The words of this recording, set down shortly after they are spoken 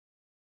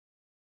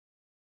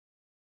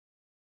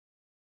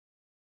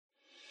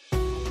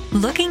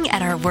Looking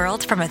at our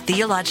world from a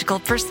theological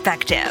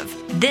perspective.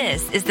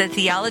 This is the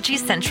Theology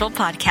Central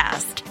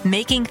Podcast,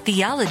 making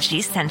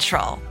theology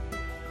central.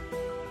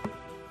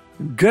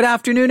 Good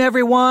afternoon,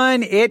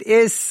 everyone. It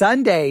is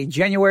Sunday,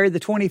 January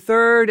the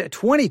 23rd,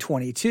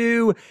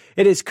 2022.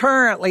 It is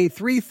currently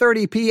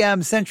 3:30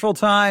 p.m. Central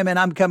Time, and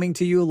I'm coming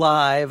to you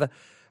live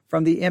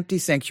from the empty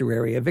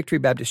sanctuary of Victory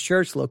Baptist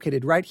Church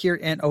located right here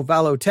in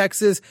Ovalo,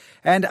 Texas.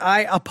 And I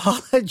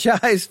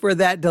apologize for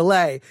that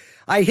delay.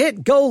 I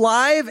hit go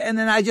live and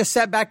then I just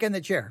sat back in the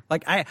chair.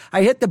 Like I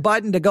hit the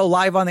button to go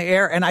live on the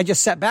air and I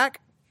just sat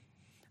back.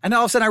 And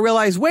all of a sudden I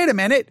realized, wait a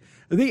minute,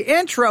 the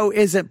intro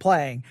isn't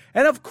playing.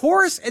 And of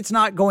course it's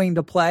not going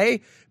to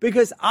play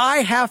because I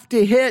have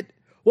to hit,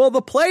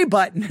 the play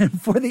button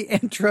for the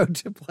intro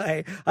to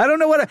play. I don't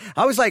know what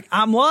I was like,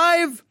 I'm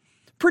live.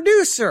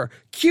 Producer,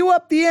 cue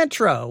up the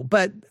intro,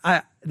 but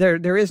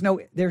there's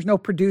no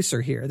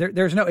producer here.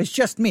 It's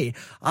just me.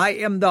 I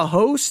am the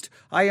host.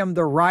 I am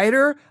the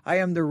writer. I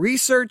am the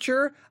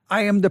researcher.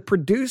 I am the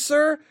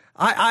producer.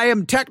 I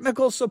am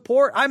technical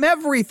support. I'm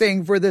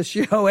everything for this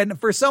show. And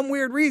for some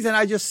weird reason,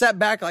 I just sat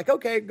back like,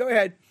 okay, go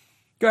ahead.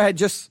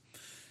 Just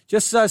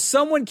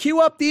someone cue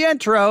up the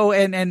intro.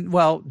 And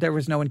there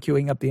was no one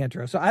queuing up the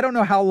intro. So I don't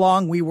know how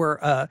long we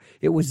were,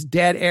 it was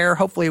dead air.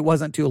 Hopefully it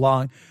wasn't too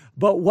long.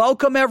 But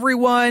welcome,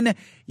 everyone.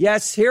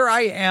 Yes, here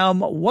I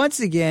am once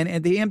again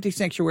at the empty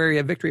sanctuary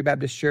of Victory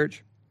Baptist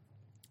Church,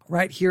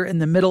 right here in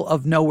the middle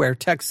of nowhere,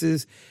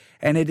 Texas.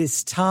 And it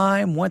is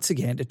time once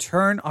again to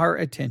turn our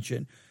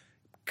attention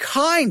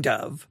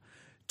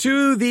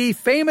to the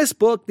famous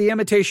book, The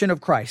Imitation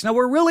of Christ. Now,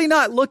 we're really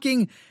not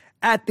looking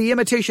at The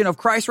Imitation of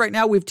Christ right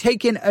now. We've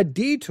taken a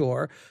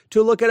detour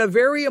to look at a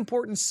very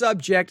important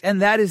subject,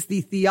 and that is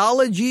the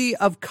Theology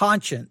of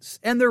Conscience.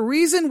 And the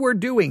reason we're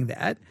doing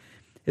that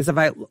is if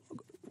I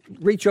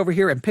reach over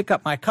here and pick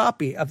up my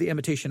copy of The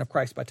Imitation of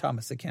Christ by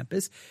Thomas à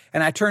Kempis,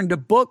 and I turn to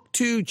Book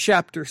 2,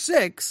 Chapter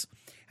 6,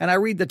 and I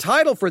read the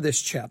title for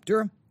this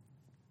chapter,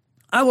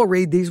 I will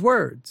read these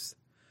words.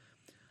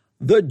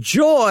 The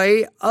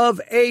joy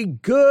of a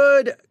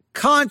good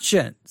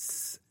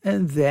conscience.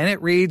 And then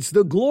it reads,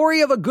 the glory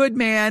of a good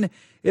man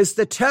is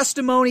the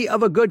testimony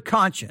of a good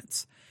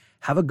conscience.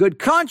 Have a good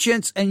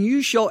conscience, and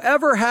you shall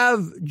ever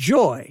have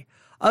joy.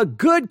 A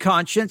good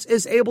conscience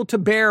is able to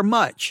bear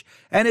much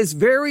and is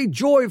very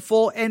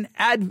joyful in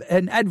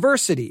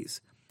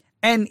adversities.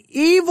 An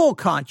evil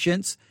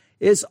conscience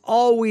is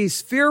always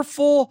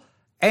fearful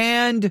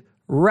and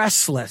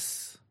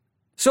restless.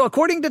 So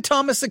according to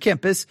Thomas à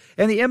Kempis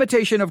in The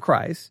Imitation of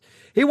Christ,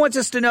 he wants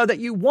us to know that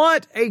you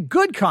want a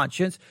good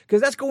conscience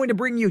because that's going to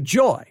bring you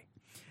joy.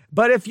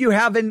 But if you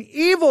have an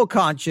evil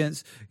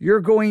conscience, you're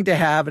going to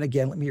have, and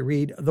again, let me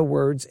read the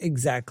words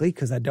exactly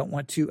because I don't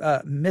want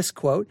to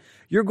misquote.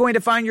 You're going to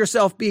find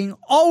yourself being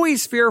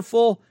always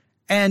fearful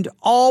and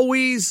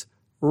always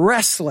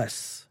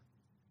restless.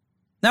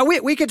 Now,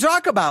 we could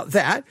talk about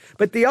that,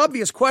 but the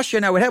obvious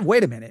question I would have,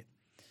 wait a minute.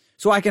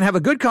 So I can have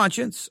a good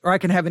conscience or I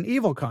can have an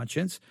evil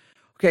conscience.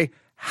 Okay,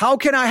 how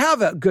can I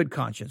have a good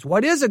conscience?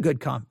 What is a good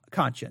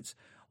conscience?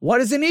 What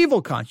is an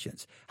evil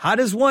conscience? How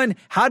does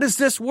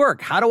this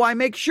work? How do I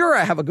make sure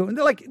I have a good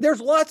one?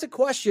 There's lots of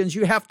questions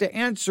you have to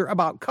answer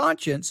about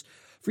conscience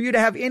for you to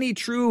have any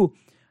true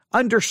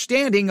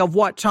understanding of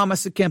what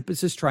Thomas à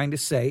Kempis is trying to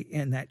say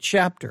in that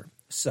chapter.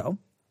 So,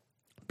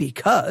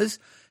 because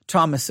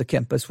Thomas à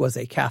Kempis was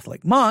a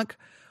Catholic monk,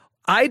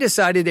 I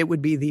decided it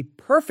would be the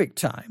perfect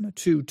time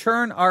to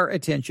turn our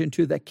attention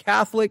to the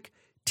Catholic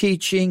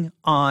teaching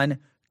on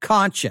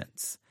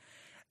conscience.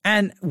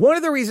 And one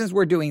of the reasons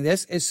we're doing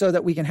this is so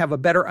that we can have a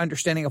better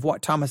understanding of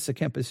what Thomas à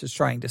Kempis is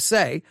trying to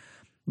say.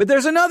 But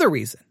there's another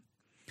reason.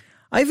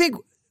 I think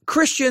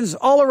Christians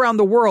all around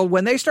the world,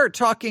 when they start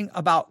talking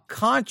about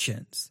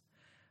conscience,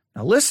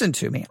 now listen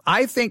to me,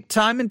 I think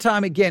time and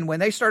time again, when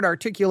they start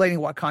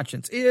articulating what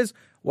conscience is,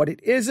 what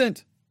it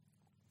isn't,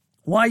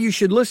 why you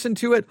should listen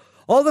to it,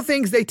 all the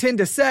things they tend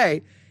to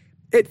say,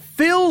 it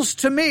feels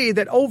to me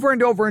that over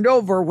and over and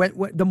over,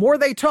 when the more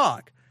they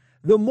talk,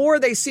 the more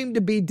they seem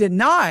to be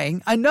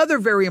denying another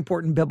very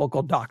important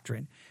biblical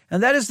doctrine,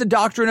 and that is the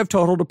doctrine of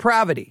total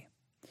depravity.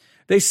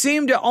 They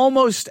seem to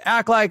almost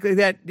act like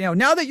that,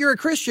 now that you're a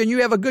Christian,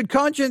 you have a good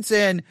conscience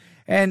and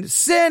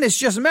sin is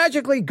just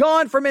magically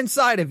gone from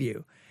inside of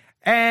you.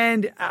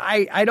 And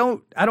I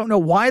don't know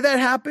why that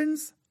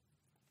happens.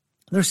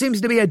 There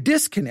seems to be a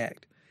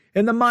disconnect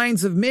in the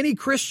minds of many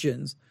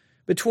Christians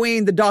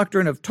between the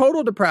doctrine of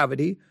total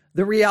depravity,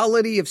 the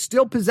reality of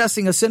still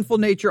possessing a sinful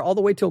nature all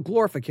the way till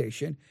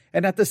glorification,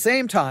 and at the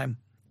same time,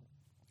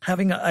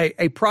 having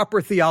a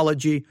proper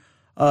theology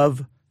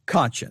of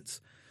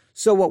conscience.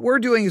 So what we're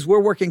doing is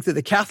we're working through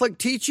the Catholic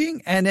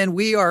teaching, and then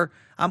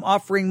I'm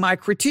offering my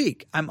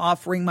critique. I'm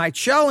offering my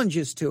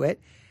challenges to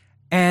it.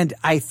 And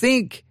I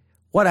think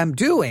what I'm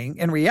doing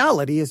in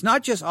reality is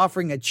not just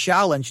offering a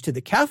challenge to the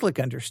Catholic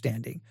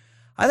understanding.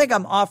 I think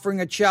I'm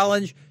offering a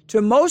challenge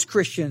to most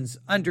Christians'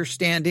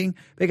 understanding,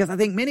 because I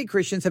think many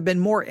Christians have been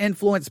more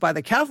influenced by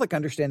the Catholic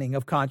understanding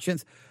of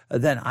conscience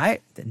than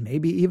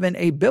maybe even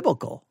a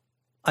biblical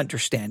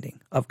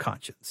understanding of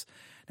conscience.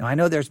 Now, I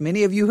know there's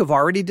many of you who have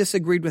already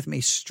disagreed with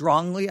me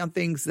strongly on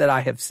things that I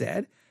have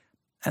said,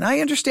 and I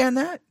understand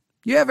that.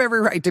 You have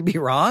every right to be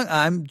wrong.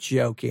 I'm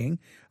joking.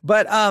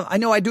 But I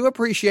know I do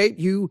appreciate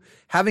you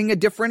having a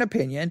different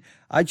opinion.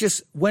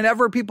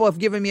 Whenever people have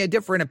given me a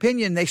different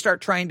opinion, they start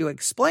trying to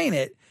explain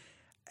it.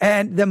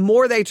 And the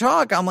more they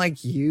talk, I'm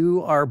like,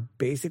 you are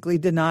basically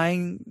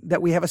denying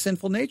that we have a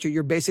sinful nature.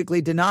 You're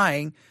basically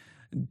denying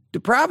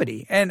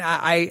depravity. And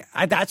I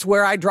that's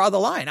where I draw the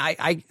line.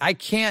 I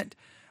can't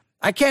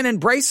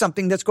embrace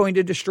something that's going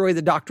to destroy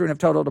the doctrine of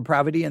total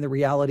depravity and the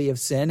reality of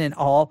sin in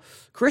all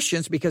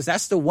Christians, because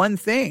that's the one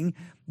thing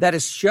that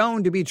is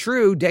shown to be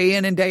true day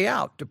in and day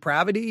out.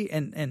 Depravity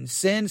and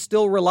sin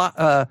still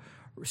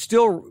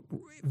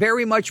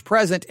very much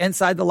present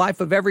inside the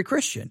life of every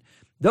Christian.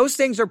 Those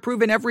things are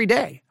proven every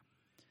day.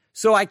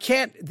 So I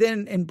can't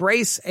then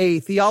embrace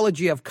a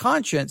theology of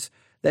conscience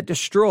that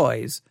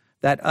destroys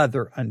that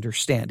other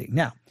understanding.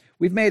 Now,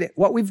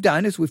 what we've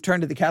done is we've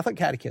turned to the Catholic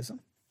Catechism.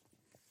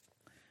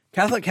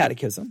 Catholic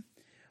Catechism.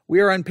 We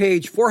are on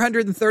page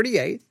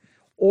 438,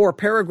 or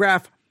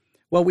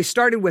we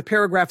started with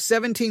paragraph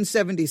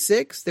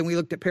 1776, then we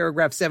looked at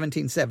paragraph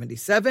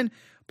 1777,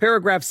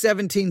 paragraph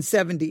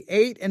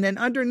 1778, and then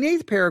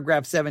underneath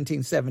paragraph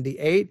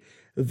 1778,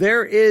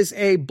 there is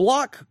a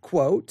block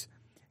quote,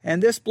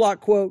 and this block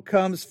quote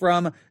comes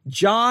from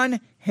John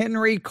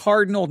Henry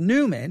Cardinal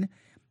Newman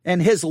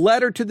and his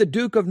letter to the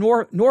Duke of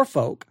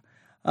Norfolk.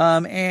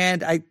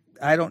 And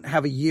I don't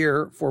have a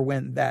year for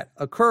when that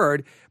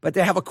occurred, but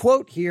they have a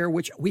quote here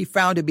which we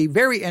found to be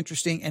very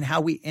interesting in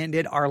how we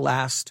ended our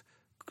last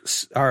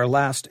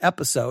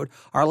episode,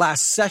 our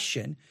last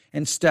session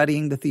in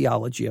studying the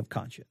theology of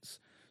conscience.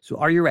 So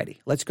are you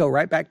ready? Let's go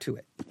right back to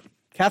it.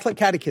 Catholic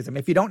Catechism.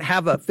 If you don't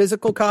have a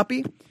physical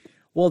copy,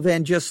 well,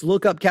 then just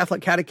look up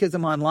Catholic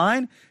Catechism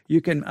online.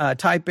 You can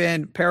type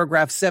in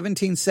paragraph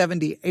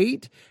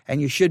 1778, and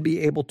you should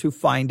be able to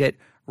find it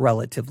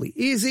relatively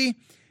easy.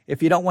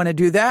 If you don't want to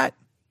do that,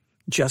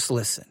 just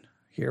listen.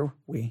 Here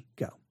we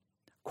go.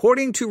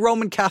 According to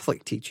Roman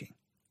Catholic teaching,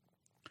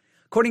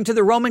 according to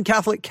the Roman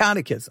Catholic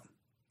Catechism,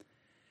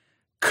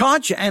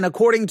 and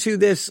according to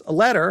this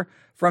letter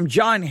from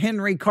John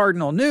Henry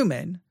Cardinal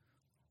Newman,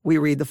 we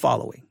read the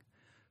following.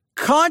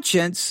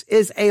 Conscience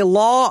is a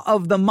law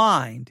of the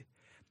mind,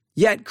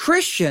 yet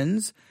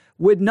Christians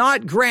would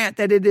not grant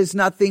that it is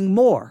nothing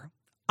more.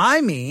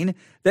 I mean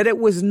that it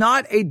was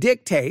not a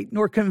dictate,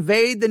 nor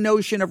conveyed the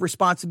notion of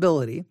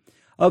responsibility,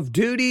 of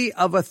duty,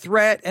 of a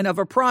threat, and of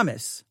a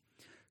promise.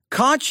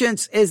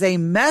 Conscience is a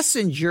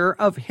messenger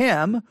of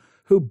him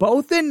who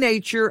both in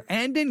nature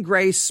and in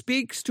grace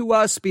speaks to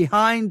us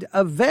behind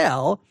a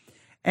veil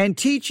and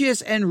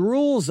teaches and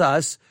rules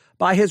us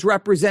by his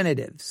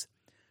representatives.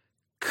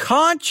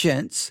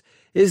 Conscience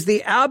is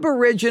the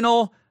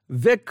aboriginal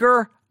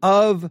vicar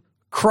of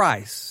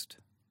Christ.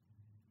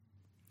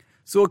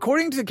 So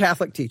according to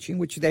Catholic teaching,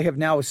 which they have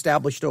now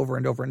established over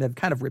and over and have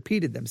kind of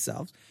repeated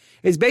themselves,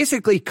 is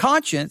basically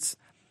conscience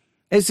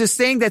is this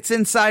thing that's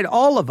inside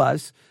all of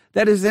us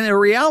that is in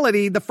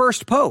reality the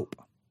first pope.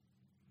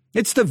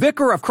 It's the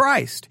vicar of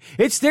Christ.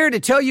 It's there to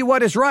tell you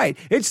what is right.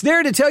 It's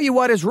there to tell you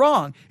what is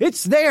wrong.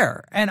 It's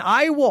there. And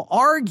I will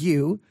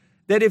argue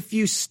that if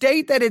you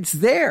state that it's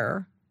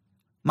there,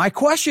 my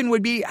question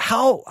would be,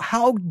 how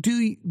do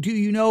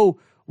you know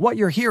what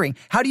you're hearing?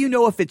 How do you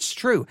know if it's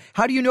true?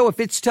 How do you know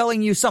if it's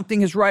telling you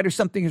something is right or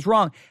something is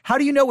wrong? How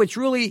do you know it's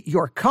really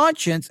your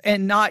conscience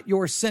and not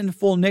your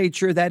sinful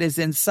nature that is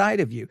inside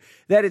of you?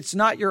 That it's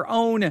not your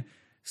own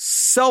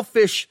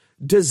selfish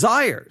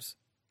desires?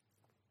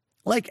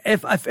 Like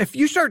if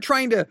you start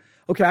trying to,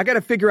 I got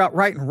to figure out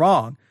right and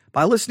wrong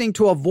by listening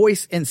to a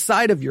voice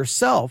inside of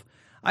yourself,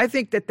 I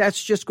think that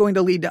that's just going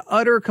to lead to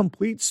utter,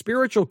 complete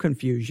spiritual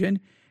confusion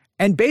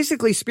and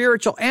basically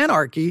spiritual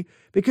anarchy,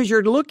 because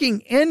you're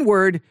looking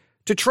inward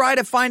to try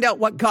to find out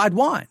what God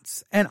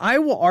wants. And I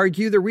will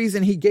argue the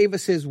reason he gave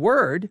us his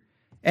word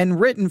in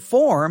written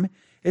form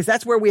is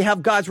that's where we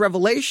have God's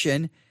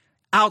revelation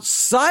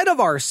outside of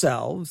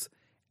ourselves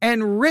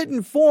and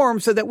written form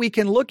so that we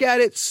can look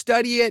at it,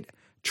 study it,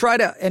 try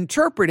to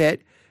interpret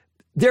it.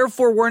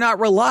 Therefore, we're not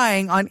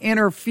relying on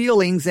inner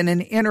feelings and an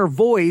inner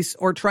voice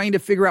or trying to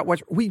figure out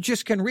what we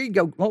just can read.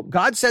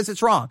 God says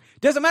it's wrong.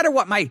 Doesn't matter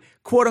what my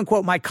quote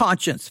unquote, my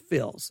conscience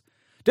feels.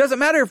 Doesn't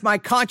matter if my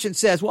conscience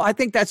says, I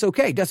think that's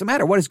okay. Doesn't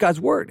matter. What does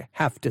God's word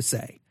have to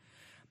say?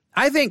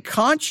 I think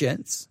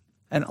conscience,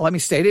 and let me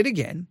state it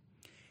again,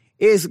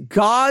 is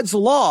God's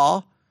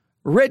law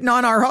written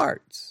on our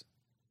hearts.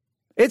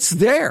 It's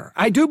there.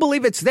 I do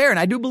believe it's there, and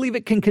I do believe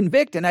it can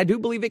convict, and I do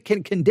believe it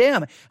can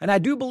condemn, and I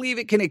do believe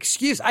it can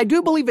excuse. I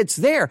do believe it's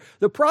there.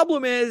 The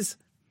problem is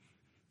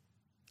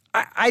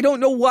I don't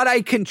know what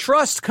I can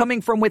trust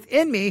coming from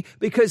within me,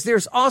 because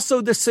there's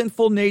also the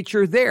sinful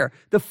nature there.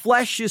 The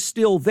flesh is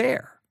still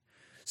there.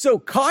 So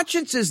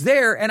conscience is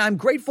there, and I'm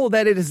grateful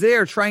that it is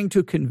there, trying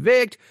to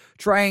convict,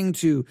 trying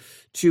to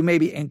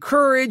maybe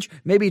encourage,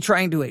 maybe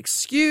trying to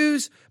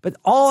excuse. But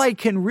all I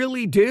can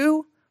really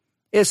do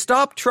is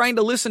stop trying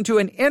to listen to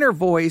an inner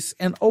voice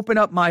and open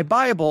up my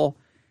Bible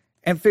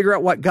and figure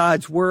out what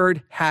God's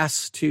word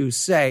has to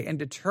say and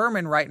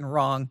determine right and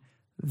wrong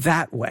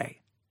that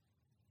way.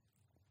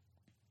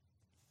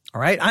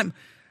 All right,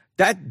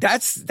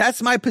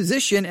 that's my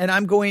position, and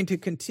I'm going to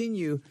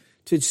continue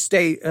to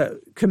stay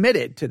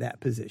committed to that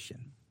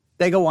position.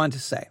 They go on to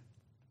say,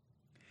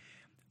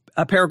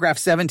 paragraph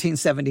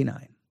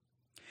 1779,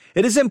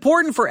 it is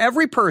important for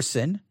every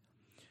person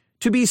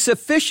to be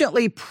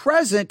sufficiently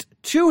present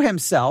to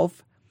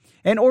himself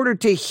in order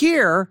to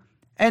hear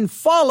and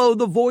follow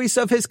the voice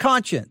of his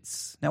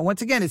conscience. Now,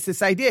 once again, it's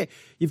this idea.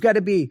 You've got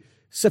to be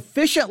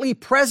sufficiently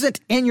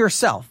present in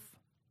yourself.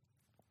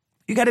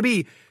 You got to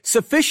be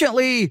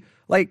sufficiently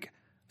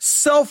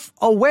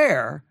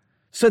self-aware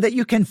so that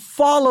you can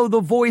follow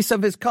the voice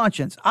of his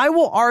conscience. I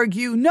will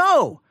argue,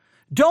 no,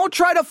 don't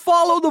try to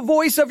follow the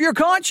voice of your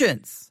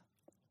conscience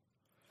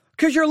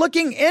because you're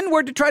looking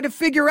inward to try to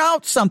figure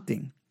out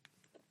something.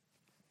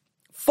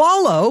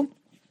 Follow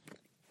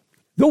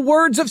the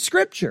words of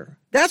Scripture.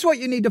 That's what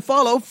you need to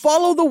follow.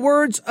 Follow the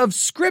words of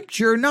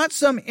Scripture, not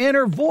some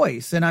inner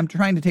voice. And I'm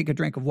trying to take a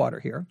drink of water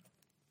here.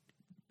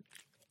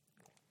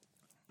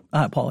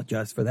 I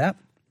apologize for that.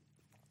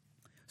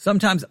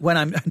 Sometimes when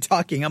I'm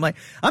talking, I'm like,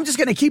 I'm just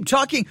going to keep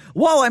talking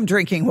while I'm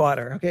drinking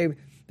water, okay?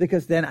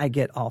 Because then I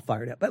get all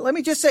fired up. But let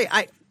me just say,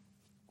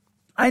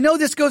 I know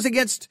this goes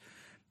against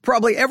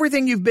probably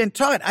everything you've been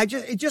taught.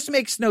 It just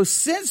makes no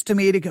sense to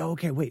me to go,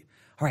 okay, wait,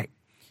 all right,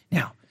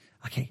 now,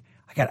 okay,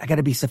 I got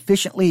to be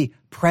sufficiently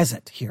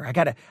present here. I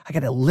got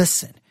to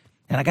listen,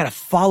 and I got to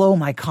follow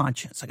my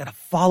conscience. I got to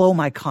follow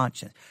my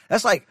conscience.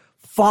 That's like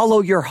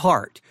follow your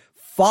heart,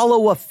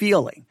 follow a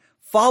feeling,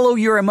 follow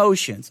your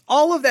emotions.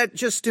 All of that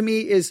just to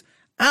me is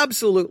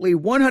absolutely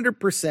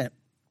 100%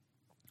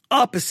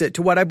 opposite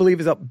to what I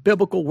believe is a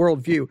biblical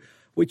worldview,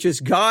 which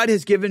is God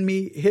has given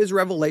me his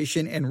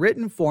revelation in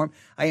written form.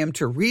 I am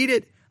to read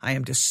it. I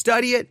am to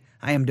study it.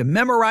 I am to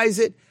memorize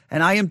it,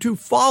 and I am to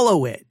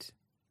follow it,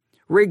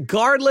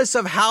 regardless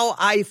of how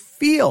I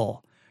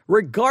feel,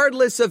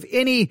 regardless of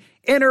any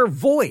inner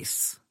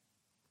voice.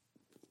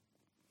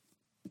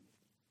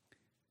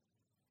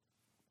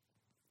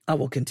 I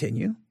will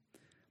continue.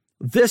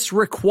 This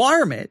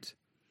requirement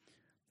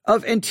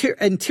of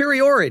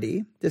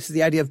interiority, this is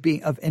the idea of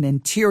being of an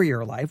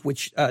interior life,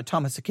 which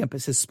Thomas à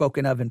Kempis has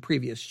spoken of in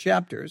previous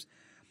chapters,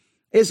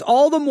 is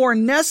all the more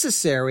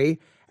necessary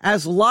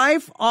as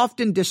life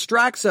often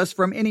distracts us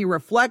from any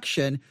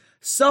reflection,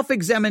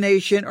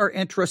 self-examination, or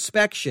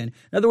introspection.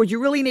 In other words, you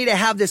really need to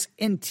have this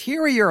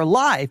interior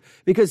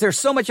life because there's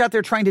so much out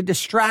there trying to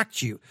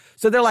distract you.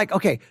 So they're like,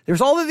 okay,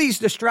 there's all of these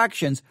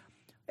distractions.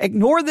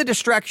 Ignore the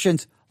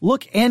distractions.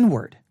 Look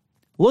inward.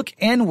 Look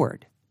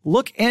inward.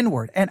 Look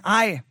inward. And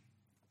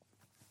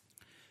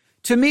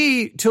to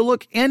me, to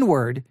look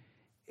inward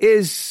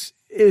is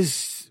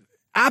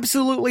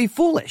absolutely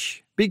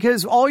foolish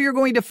because all you're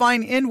going to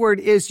find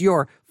inward is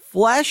your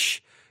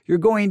flesh. You're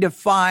going to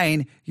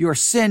find your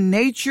sin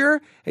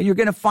nature, and you're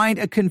going to find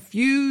a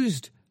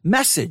confused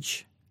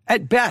message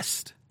at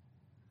best.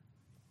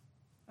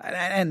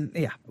 And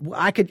yeah,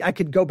 I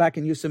could go back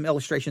and use some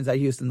illustrations I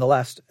used in the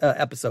last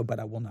episode, but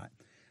I will not.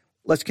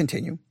 Let's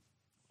continue.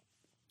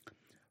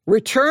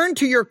 Return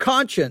to your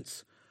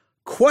conscience,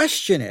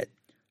 question it,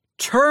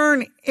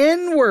 turn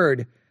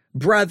inward,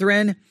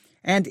 brethren,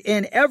 and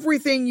in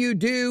everything you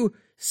do,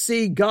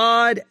 see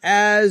God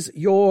as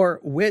your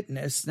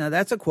witness. Now,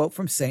 that's a quote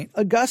from St.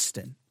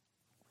 Augustine.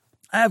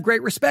 I have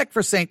great respect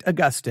for St.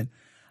 Augustine.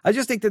 I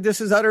just think that this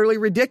is utterly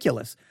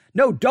ridiculous.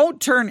 No, don't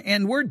turn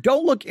inward.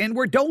 Don't look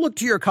inward. Don't look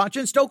to your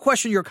conscience. Don't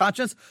question your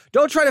conscience.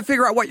 Don't try to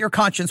figure out what your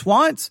conscience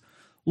wants.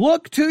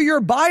 Look to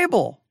your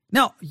Bible.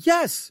 Now,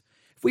 yes,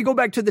 if we go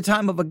back to the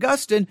time of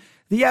Augustine,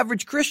 the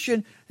average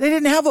Christian, they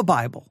didn't have a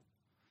Bible.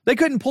 They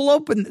couldn't pull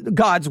open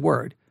God's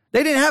word.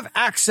 They didn't have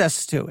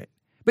access to it.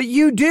 But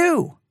you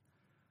do.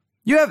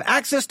 You have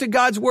access to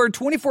God's word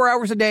 24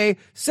 hours a day,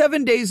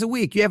 7 days a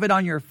week. You have it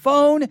on your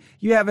phone.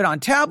 You have it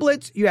on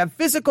tablets. You have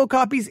physical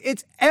copies.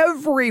 It's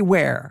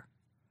everywhere.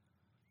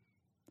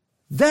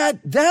 That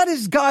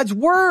is God's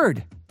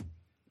word.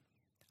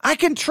 I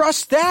can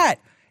trust that.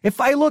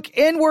 If I look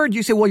inward,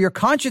 you say, well, your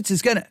conscience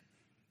is going to.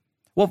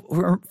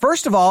 Well,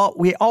 first of all,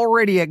 we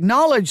already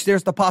acknowledge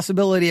there's the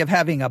possibility of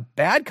having a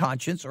bad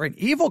conscience or an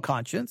evil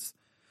conscience.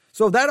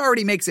 So that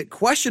already makes it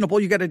questionable.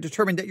 You got to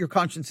determine that your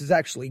conscience is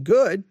actually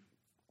good.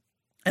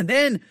 And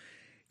then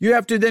you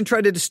have to then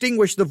try to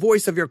distinguish the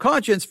voice of your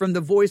conscience from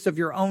the voice of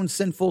your own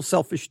sinful,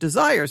 selfish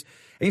desires.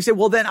 And you say,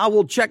 well, then I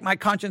will check my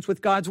conscience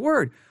with God's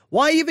word.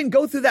 Why even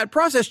go through that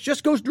process?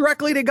 Just goes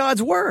directly to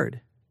God's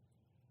word.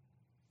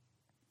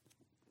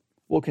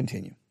 We'll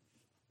continue.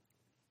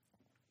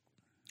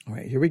 All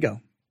right, here we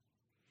go.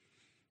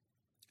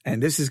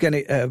 And this is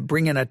going to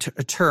bring in a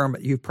term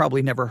you've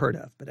probably never heard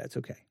of, but that's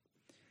okay.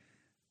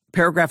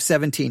 Paragraph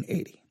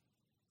 1780.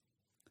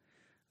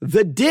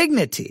 The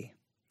dignity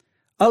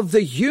of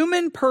the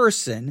human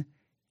person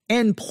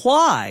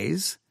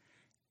implies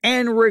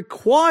and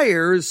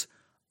requires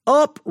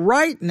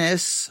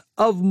uprightness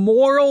of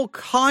moral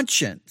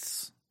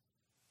conscience.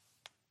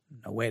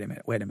 No, wait a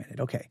minute.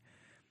 Okay.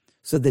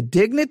 So the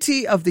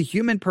dignity of the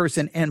human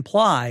person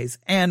implies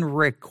and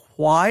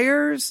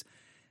requires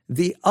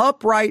the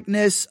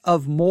uprightness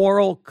of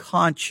moral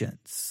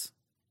conscience.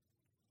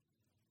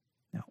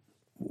 Now,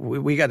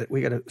 we got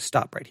to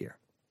stop right here.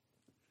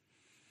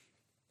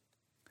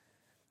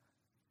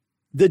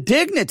 The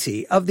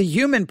dignity of the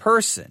human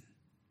person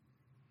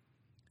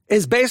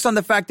is based on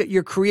the fact that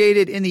you're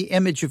created in the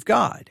image of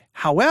God.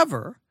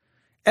 However,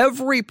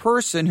 every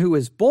person who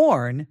is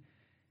born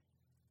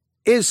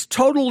is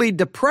totally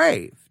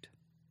depraved.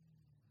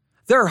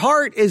 Their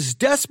heart is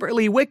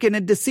desperately wicked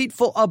and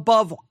deceitful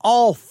above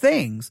all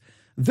things.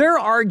 They're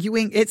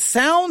arguing, it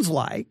sounds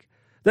like,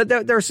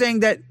 that they're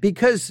saying that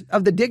because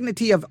of the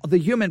dignity of the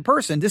human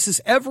person, this is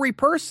every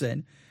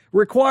person,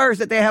 requires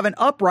that they have an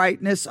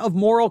uprightness of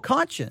moral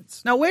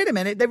conscience. Now, wait a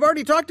minute. They've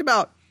already talked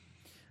about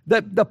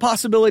the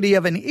possibility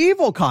of an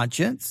evil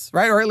conscience,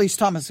 right? Or at least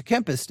Thomas à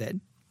Kempis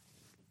did.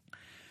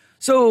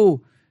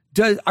 So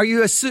are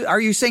you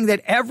saying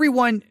that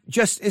everyone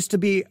just is to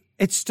be,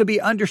 it's to be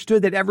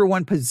understood that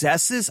everyone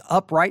possesses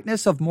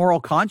uprightness of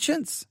moral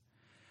conscience?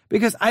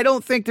 Because I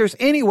don't think there's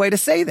any way to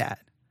say that.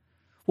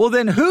 Well,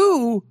 then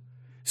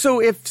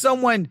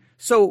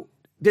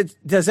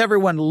does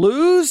everyone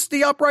lose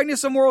the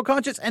uprightness of moral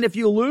conscience? And if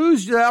you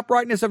lose the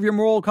uprightness of your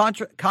moral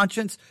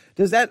conscience,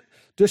 does that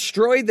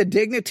destroy the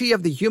dignity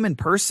of the human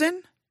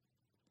person?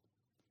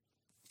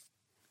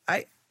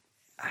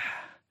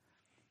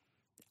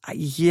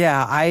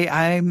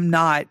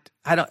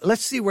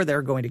 Let's see where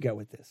they're going to go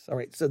with this. All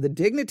right. So the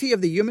dignity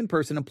of the human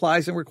person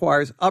implies and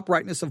requires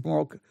uprightness of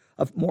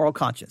moral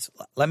conscience.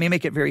 Let me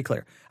make it very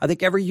clear. I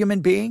think every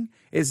human being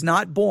is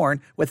not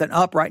born with an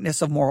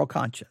uprightness of moral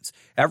conscience.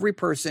 Every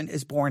person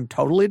is born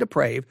totally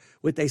depraved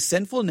with a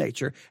sinful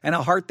nature and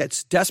a heart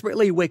that's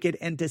desperately wicked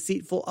and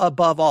deceitful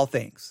above all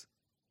things.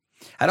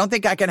 I don't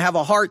think I can have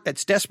a heart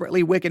that's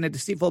desperately wicked and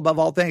deceitful above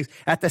all things.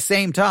 At the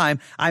same time,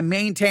 I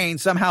maintain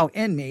somehow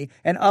in me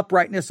an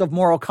uprightness of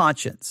moral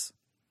conscience.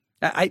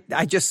 I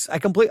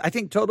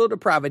think total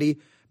depravity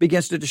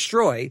begins to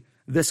destroy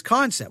this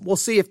concept. We'll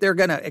see if they're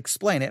going to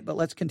explain it, but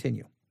let's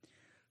continue.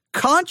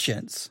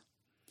 Conscience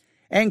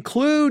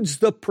includes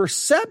the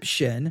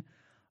perception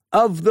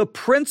of the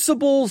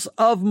principles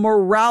of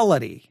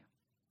morality.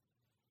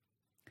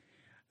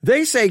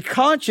 They say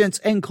conscience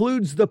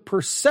includes the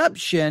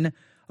perception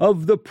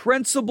of the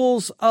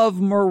principles of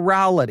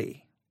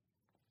morality.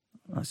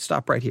 Let's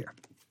stop right here.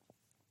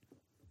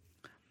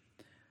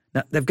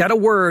 Now, they've got a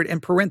word in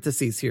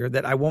parentheses here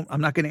that I'm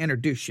not going to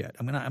introduce yet.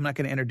 I'm not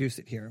going to introduce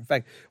it here. In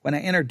fact, when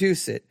I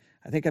introduce it,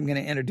 I think I'm going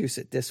to introduce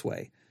it this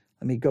way.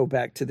 Let me go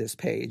back to this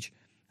page.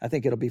 I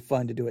think it'll be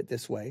fun to do it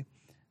this way.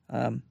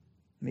 Let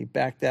me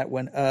back that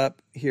one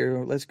up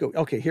here. Let's go.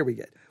 Okay, here we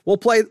go. We'll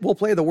play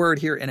the word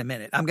here in a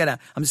minute. I'm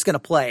just going to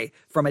play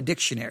from a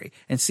dictionary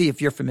and see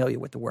if you're familiar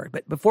with the word.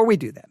 But before we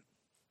do that,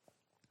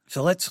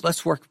 so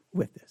let's work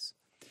with this.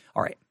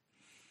 All right.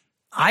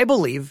 I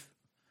believe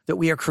that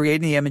we are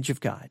created in the image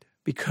of God.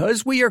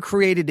 Because we are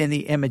created in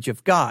the image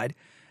of God,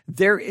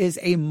 there is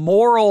a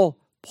moral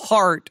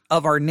part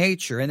of our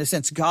nature. In the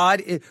sense,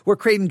 we're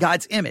creating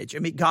God's image. I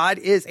mean, God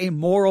is a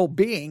moral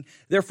being.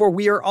 Therefore,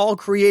 we are all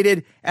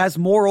created as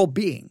moral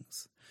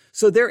beings.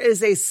 So there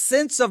is a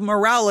sense of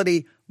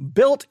morality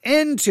built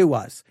into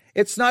us.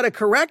 It's not a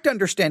correct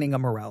understanding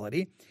of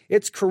morality.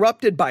 It's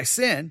corrupted by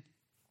sin.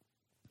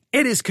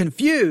 It is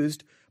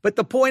confused. But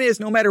the point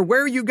is, no matter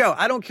where you go,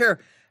 I don't care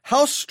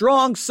how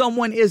strong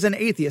someone is an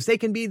atheist. They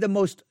can be the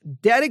most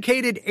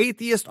dedicated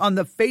atheist on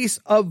the face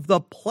of the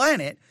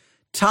planet.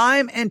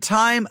 Time and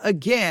time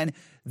again,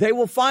 they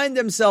will find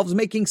themselves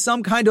making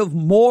some kind of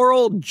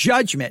moral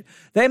judgment.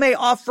 They may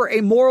offer a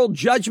moral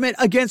judgment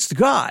against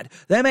God.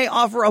 They may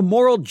offer a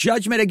moral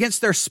judgment against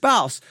their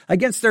spouse,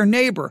 against their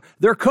neighbor,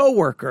 their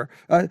coworker.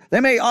 They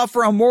may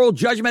offer a moral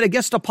judgment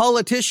against a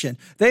politician.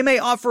 They may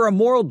offer a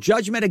moral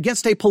judgment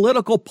against a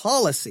political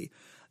policy.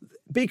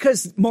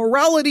 Because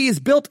morality is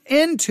built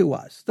into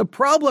us. The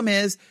problem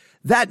is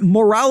that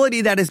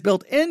morality that is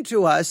built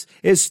into us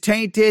is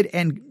tainted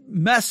and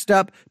messed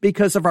up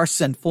because of our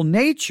sinful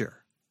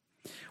nature.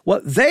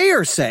 What they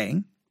are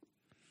saying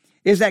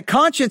is that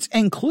conscience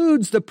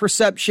includes the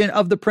perception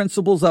of the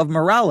principles of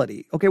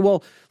morality. Okay,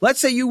 well, let's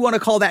say you want to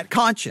call that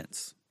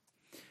conscience,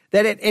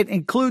 that it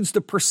includes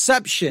the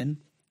perception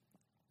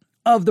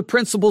of the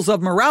principles of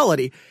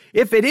morality.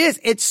 If it is,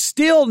 it's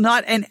still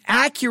not an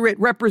accurate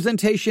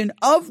representation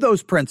of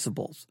those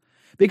principles,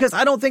 because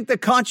I don't think the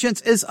conscience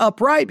is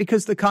upright,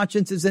 because the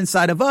conscience is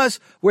inside of us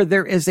where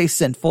there is a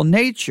sinful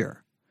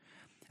nature.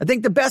 I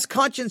think the best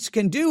conscience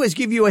can do is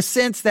give you a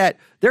sense that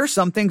there's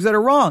some things that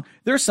are wrong.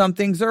 There's some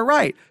things that are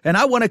right. And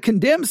I want to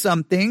condemn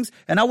some things,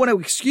 and I want to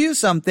excuse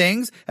some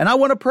things, and I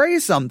want to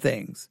praise some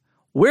things.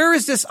 Where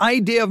is this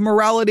idea of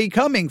morality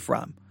coming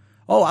from?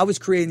 Oh, I was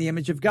created in the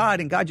image of God,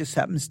 and God just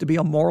happens to be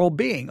a moral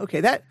being.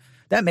 Okay, that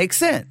makes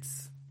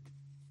sense.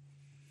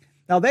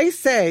 Now, they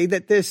say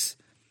that this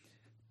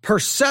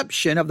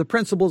perception of the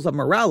principles of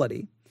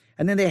morality,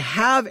 and then they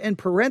have in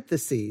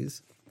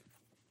parentheses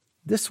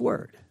this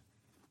word.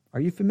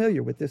 Are you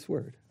familiar with this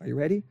word? Are you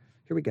ready?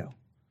 Here we go.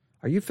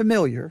 Are you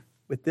familiar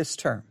with this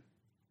term?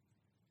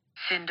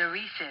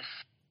 Synderesis.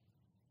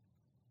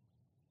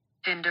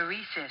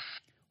 Synderesis.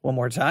 One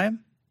more time.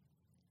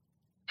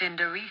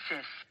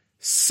 Synderesis.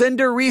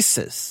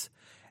 Synderesis.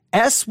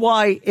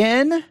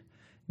 Synderesis.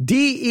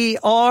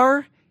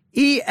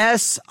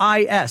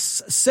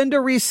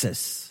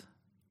 Synderesis.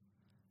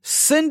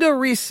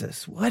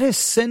 Synderesis. What is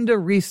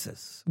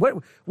synderesis?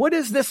 What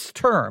is this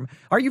term?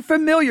 Are you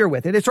familiar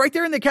with it? It's right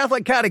there in the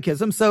Catholic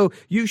Catechism, so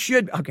you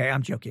should. Okay,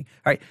 I'm joking.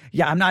 All right.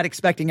 Yeah, I'm not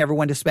expecting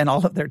everyone to spend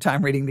all of their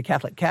time reading the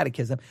Catholic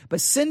Catechism, but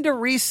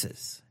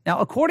synderesis. Now,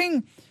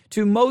 according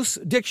to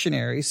most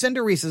dictionaries,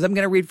 synderesis, I'm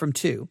going to read from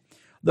two.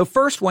 The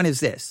first one is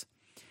this: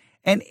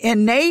 an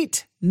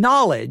innate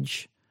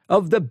knowledge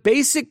of the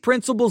basic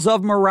principles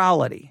of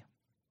morality.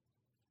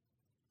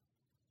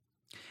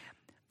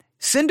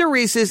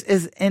 Synderesis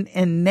is an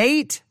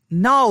innate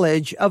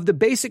knowledge of the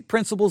basic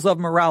principles of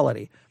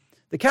morality.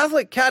 The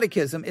Catholic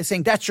Catechism is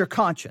saying that's your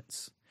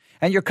conscience.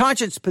 And your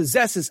conscience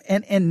possesses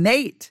an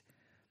innate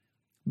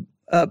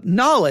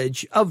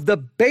knowledge of the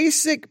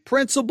basic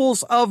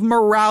principles of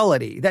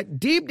morality. That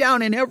deep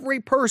down in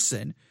every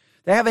person,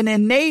 they have an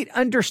innate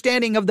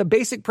understanding of the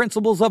basic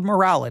principles of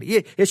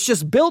morality. It's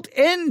just built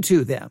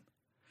into them.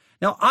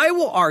 Now, I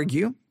will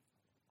argue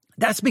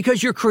that's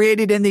because you're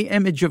created in the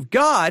image of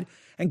God,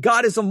 and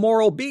God is a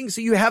moral being, so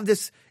you have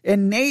this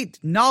innate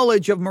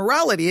knowledge of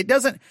morality. It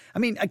doesn't,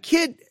 a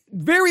kid,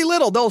 very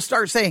little, they'll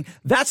start saying,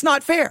 that's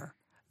not fair.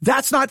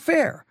 That's not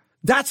fair.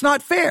 That's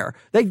not fair.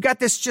 They've got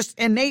this just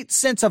innate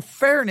sense of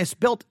fairness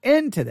built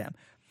into them.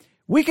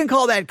 We can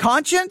call that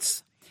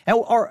conscience,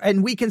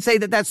 and we can say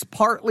that that's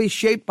partly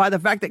shaped by the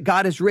fact that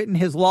God has written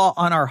his law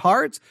on our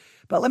hearts.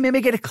 But let me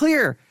make it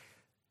clear.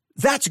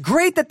 That's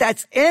great that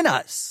that's in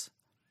us,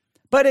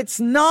 but it's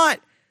not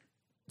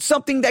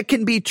something that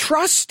can be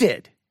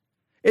trusted.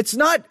 It's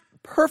not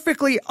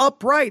perfectly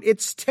upright.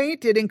 It's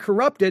tainted and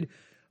corrupted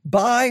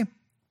by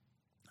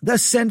the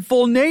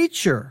sinful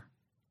nature.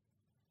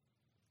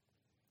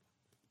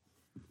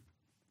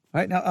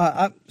 All right,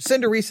 now,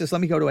 synderesis,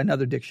 let me go to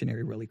another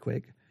dictionary really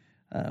quick,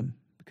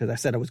 because I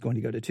said I was going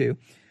to go to two.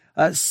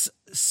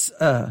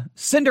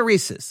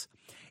 Synderesis,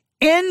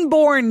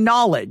 inborn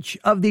knowledge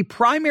of the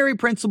primary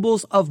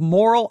principles of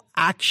moral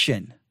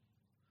action.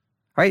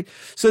 Right?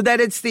 So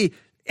that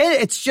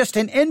it's just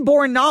an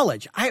inborn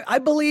knowledge. I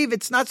believe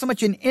it's not so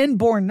much an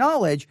inborn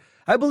knowledge.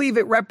 I believe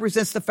it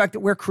represents the fact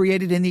that we're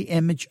created in the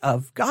image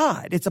of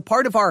God. It's a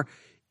part of our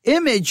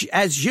image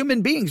as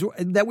human beings,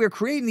 that we're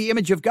creating the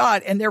image of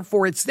God, and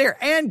therefore it's there.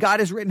 And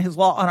God has written his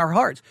law on our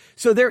hearts.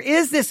 So there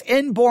is this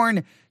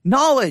inborn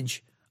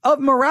knowledge of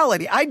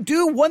morality. I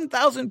do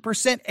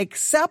 1000%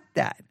 accept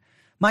that.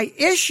 My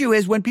issue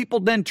is when people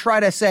then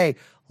try to say,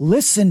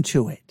 listen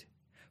to it,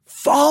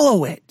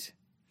 follow it,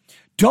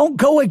 don't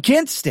go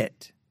against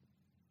it.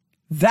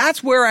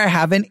 That's where I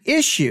have an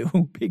issue,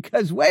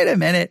 because wait a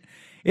minute,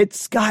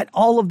 it's got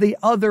all of the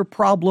other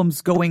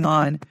problems going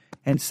on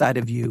inside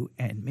of you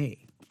and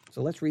me.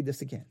 So let's read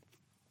this again.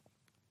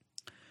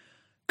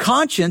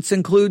 Conscience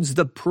includes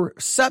the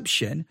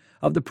perception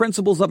of the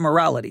principles of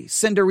morality,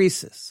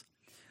 synderesis.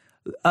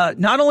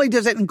 Not only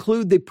does it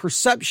include the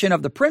perception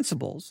of the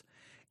principles,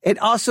 it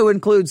also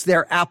includes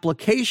their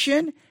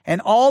application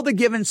and all the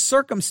given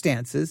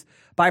circumstances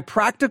by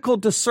practical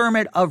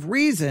discernment of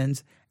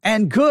reasons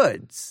and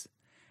goods.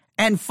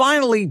 And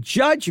finally,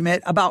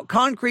 judgment about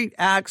concrete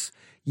acts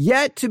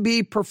yet to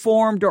be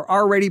performed or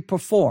already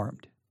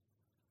performed.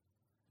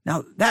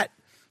 Now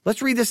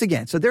let's read this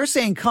again. So they're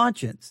saying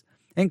conscience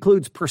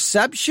includes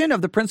perception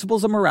of the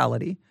principles of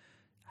morality,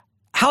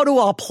 how to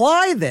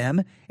apply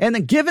them in the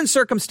given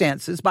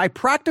circumstances by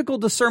practical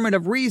discernment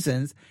of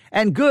reasons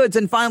and goods,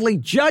 and finally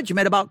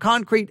judgment about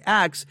concrete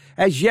acts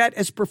as yet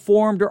as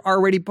performed or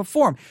already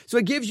performed. So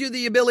it gives you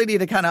the ability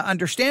to kind of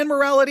understand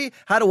morality,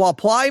 how to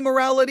apply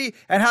morality,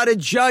 and how to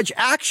judge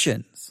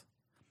actions.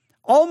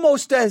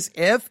 Almost as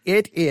if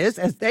it is,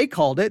 as they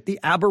called it, the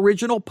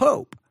Aboriginal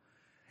Pope.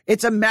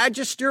 It's a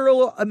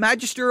magisterial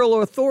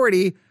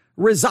authority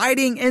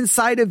residing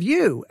inside of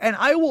you. And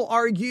I will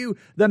argue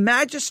the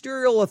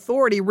magisterial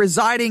authority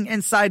residing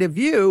inside of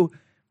you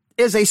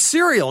is a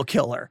serial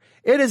killer.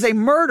 It is a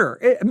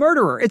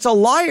murderer. It's a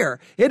liar.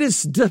 It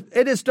is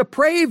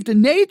depraved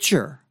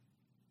nature.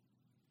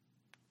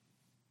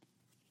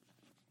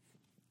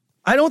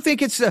 I don't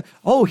think it's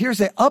here's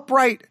the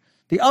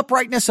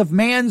uprightness of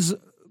man's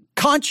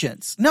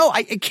conscience. No,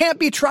 it can't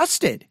be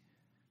trusted.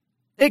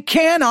 It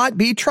cannot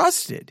be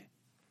trusted.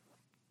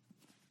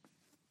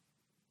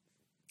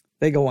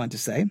 They go on to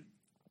say,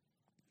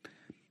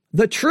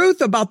 the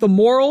truth about the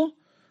moral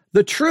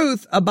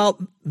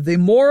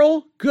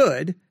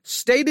good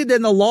stated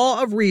in the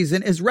law of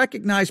reason is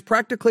recognized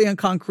practically and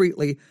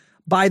concretely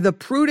by the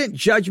prudent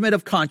judgment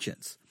of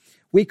conscience.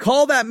 We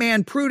call that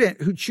man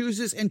prudent who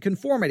chooses in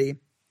conformity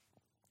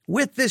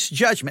with this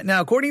judgment.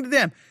 Now, according to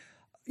them,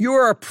 you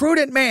are a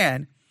prudent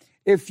man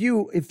if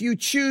you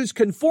choose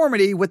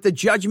conformity with the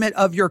judgment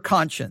of your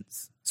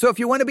conscience. So if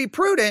you want to be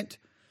prudent,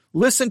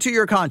 listen to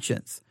your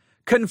conscience.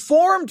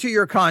 Conform to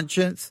your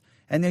conscience,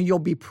 and then you'll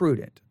be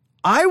prudent.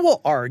 I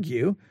will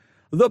argue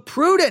The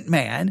prudent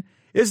man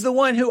is the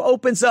one who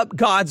opens up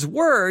God's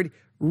word,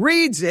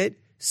 reads it,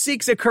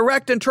 seeks a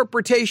correct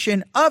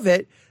interpretation of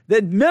it,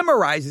 then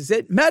memorizes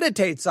it,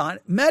 meditates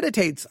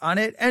on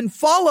it, and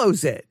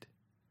follows it.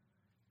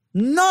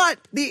 Not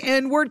the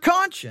inward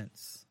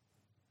conscience.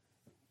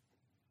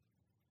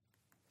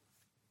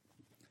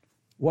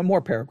 One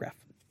more paragraph.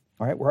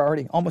 All right, we're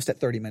already almost at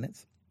 30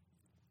 minutes.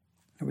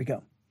 Here we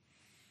go.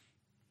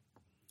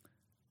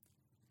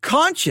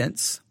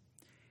 Conscience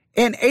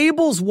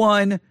enables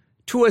one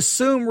to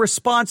assume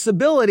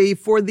responsibility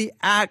for the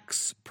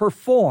acts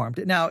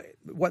performed. Now,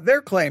 what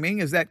they're claiming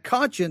is that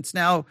conscience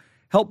now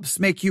helps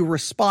make you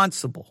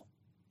responsible.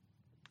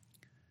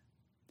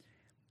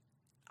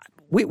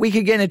 We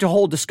could get into a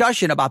whole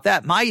discussion about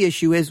that. My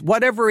issue is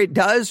whatever it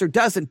does or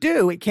doesn't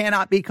do, it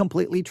cannot be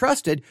completely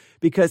trusted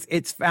because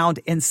it's found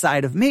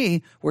inside of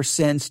me where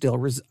sin still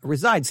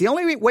resides. The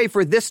only way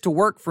for this to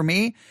work for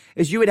me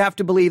is you would have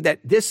to believe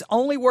that this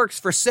only works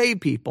for saved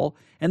people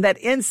and that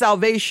in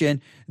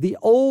salvation, the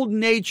old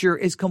nature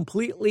is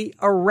completely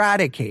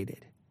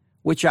eradicated,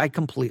 which I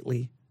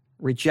completely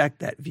reject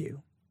that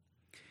view.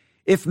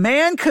 If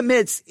man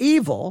commits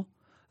evil,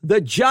 the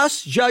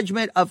just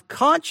judgment of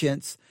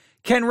conscience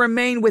can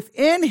remain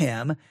within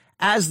him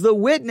as the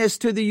witness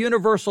to the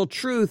universal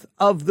truth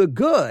of the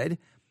good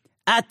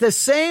at the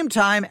same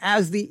time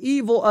as the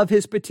evil of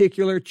his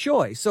particular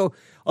choice. So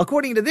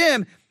according to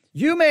them,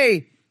 you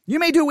may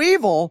do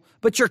evil,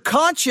 but your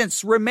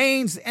conscience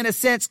remains in a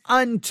sense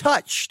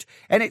untouched,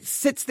 and it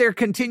sits there,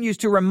 continues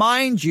to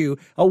remind you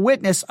a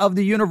witness of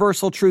the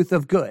universal truth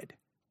of good.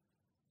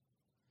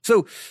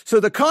 So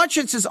the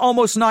conscience is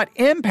almost not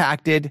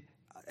impacted,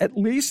 at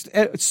least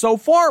so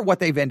far what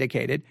they've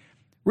indicated,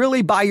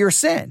 really by your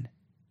sin.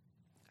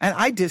 And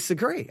I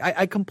disagree.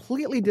 I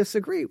completely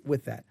disagree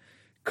with that.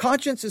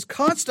 Conscience is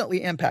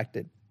constantly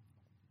impacted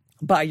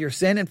by your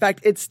sin. In fact,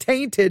 it's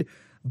tainted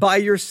by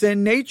your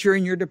sin nature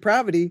and your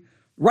depravity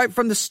right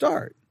from the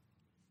start.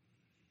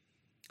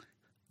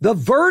 The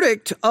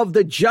verdict of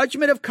the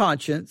judgment of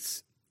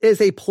conscience is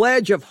a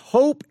pledge of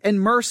hope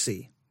and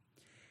mercy,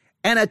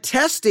 and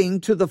attesting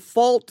to the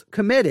fault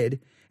committed,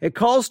 it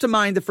calls to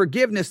mind the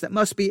forgiveness that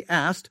must be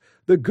asked,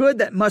 the good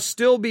that must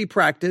still be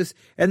practiced,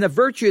 and the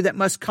virtue that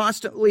must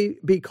constantly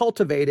be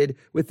cultivated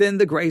within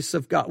the grace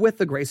of God, with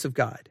the grace of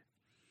God.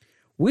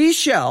 We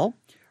shall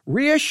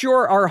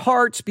reassure our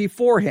hearts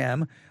before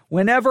him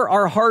whenever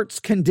our hearts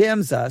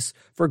condemns us,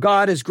 for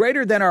God is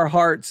greater than our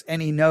hearts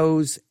and he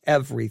knows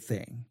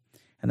everything.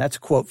 And that's a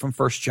quote from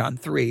 1 John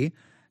 3,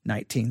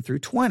 19 through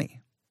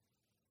 20.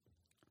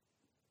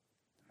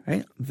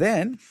 Right?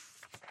 Then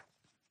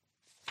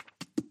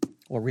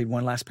we'll read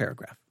one last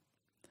paragraph.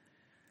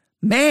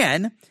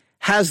 Man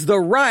has the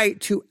right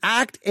to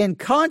act in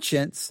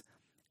conscience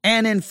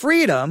and in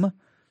freedom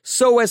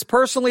so as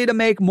personally to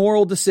make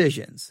moral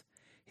decisions.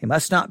 He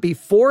must not be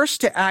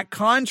forced to act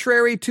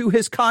contrary to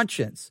his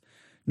conscience,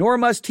 nor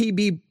must he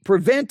be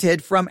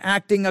prevented from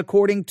acting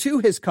according to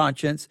his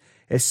conscience,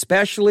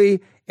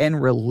 especially in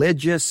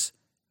religious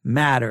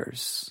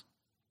matters.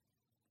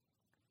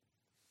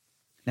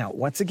 Now,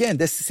 once again,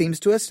 this seems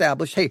to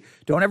establish, hey,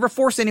 don't ever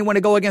force anyone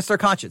to go against their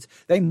conscience.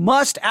 They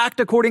must act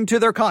according to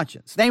their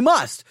conscience. They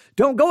must.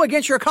 Don't go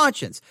against your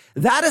conscience.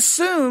 That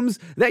assumes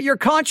that your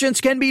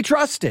conscience can be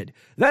trusted.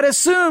 That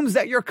assumes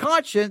that your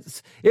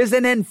conscience is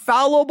an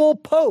infallible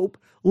pope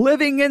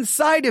living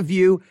inside of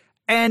you,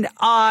 and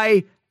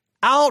I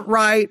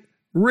outright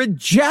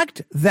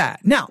reject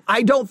that. Now,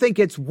 I don't think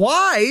it's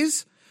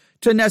wise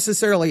to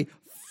necessarily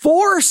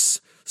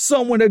force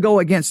someone to go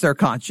against their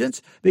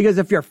conscience, because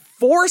if you're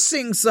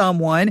forcing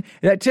someone,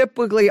 that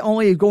typically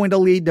only is going to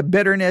lead to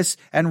bitterness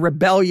and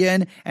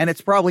rebellion, and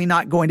it's probably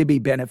not going to be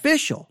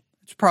beneficial.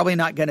 It's probably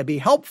not going to be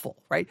helpful,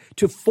 right?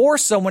 To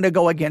force someone to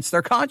go against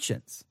their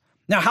conscience.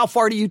 Now, how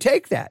far do you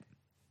take that?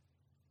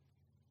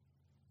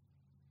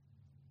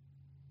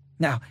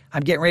 Now,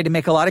 I'm getting ready to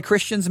make a lot of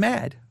Christians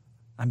mad.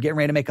 All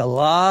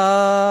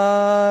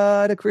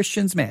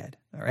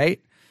right?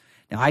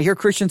 Now, I hear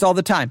Christians all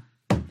the time.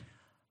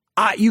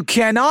 You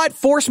cannot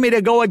force me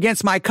to go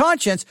against my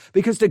conscience,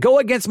 because to go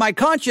against my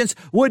conscience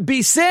would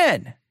be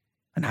sin.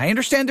 And I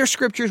understand there's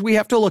scriptures we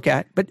have to look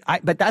at, but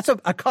that's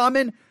a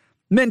common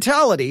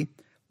mentality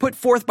put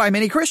forth by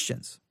many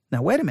Christians.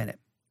 Now, wait a minute.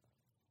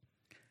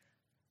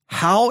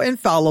 How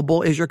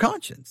infallible is your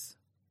conscience?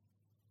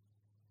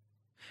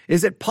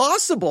 Is it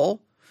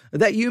possible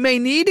that you may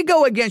need to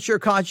go against your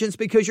conscience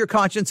because your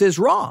conscience is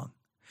wrong?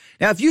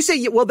 Now, if you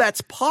say, well,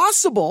 that's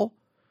possible,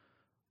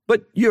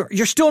 but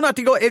you're still not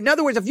to go. In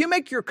other words, if you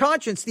make your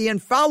conscience the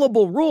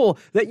infallible rule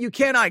that you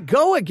cannot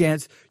go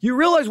against, you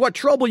realize what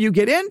trouble you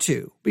get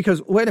into.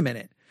 Because, wait a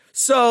minute.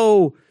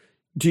 So,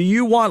 do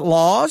you want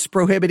laws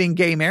prohibiting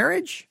gay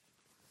marriage?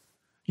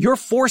 You're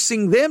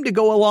forcing them to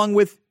go along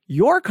with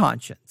your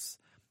conscience.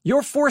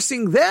 You're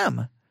forcing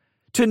them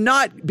to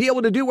not be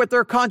able to do what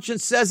their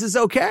conscience says is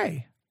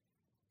okay.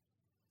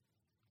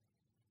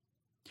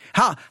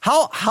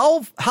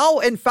 How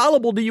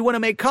infallible do you want to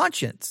make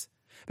conscience?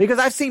 Because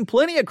I've seen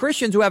plenty of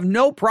Christians who have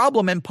no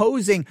problem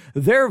imposing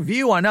their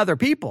view on other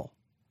people.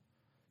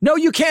 No,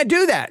 you can't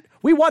do that.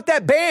 We want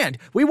that banned.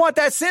 We want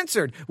that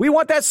censored. We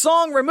want that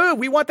song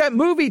removed. We want that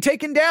movie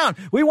taken down.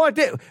 We want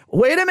that.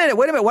 Wait a minute.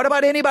 What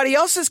about anybody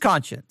else's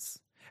conscience?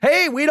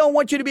 Hey, we don't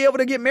want you to be able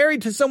to get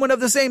married to someone of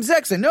the same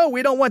sex. And no,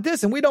 we don't want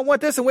this and we don't want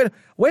this. And wait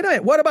a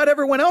minute. What about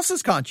everyone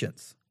else's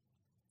conscience?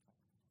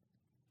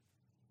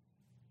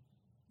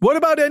 What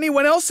about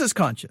anyone else's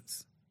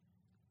conscience?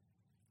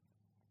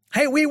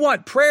 Hey, we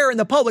want prayer in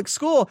the public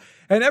school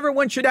and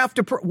everyone should have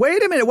to pray.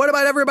 Wait a minute. What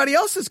about everybody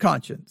else's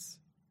conscience?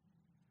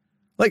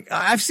 Like,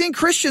 I've seen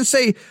Christians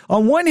say,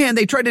 on one hand,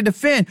 they try to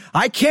defend,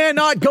 I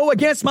cannot go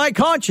against my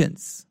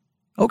conscience.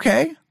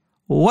 Okay.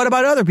 Well, what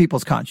about other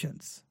people's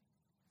conscience?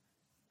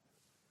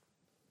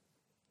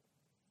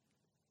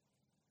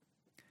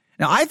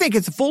 Now, I think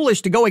it's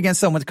foolish to go against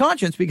someone's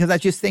conscience because I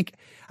just think,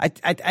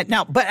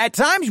 but at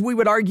times we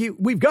would argue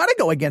we've got to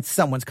go against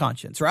someone's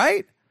conscience,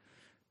 right?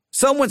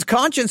 Someone's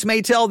conscience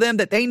may tell them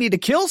that they need to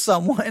kill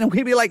someone, and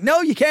we'd be like,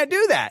 no, you can't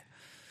do that.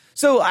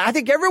 So I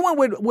think everyone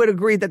would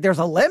agree that there's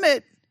a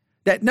limit,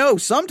 that no,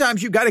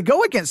 sometimes you've got to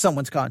go against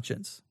someone's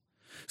conscience.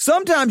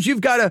 Sometimes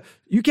you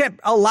can't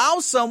allow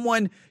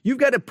someone, you've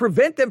got to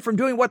prevent them from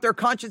doing what their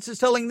conscience is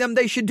telling them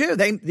they should do.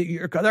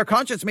 Their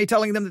conscience may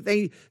telling them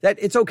that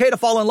it's okay to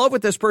fall in love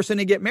with this person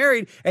and get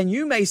married. And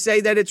you may say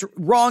that it's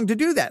wrong to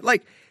do that.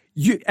 Like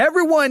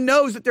everyone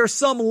knows that there's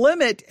some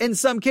limit in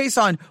some case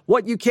on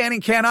what you can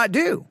and cannot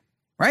do,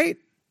 right?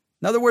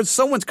 In other words,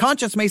 someone's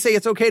conscience may say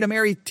it's okay to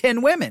marry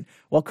 10 women.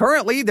 Well,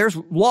 currently there's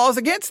laws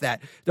against that.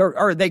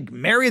 Or they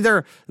marry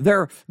their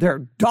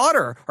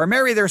daughter or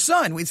marry their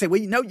son. We'd say,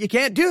 well, no, you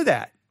can't do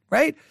that,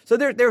 right? So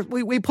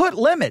we put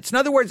limits. In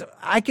other words,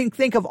 I can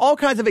think of all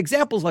kinds of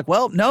examples like,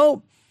 well,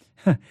 no,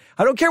 I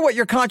don't care what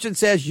your conscience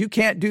says. You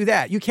can't do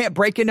that. You can't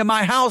break into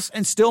my house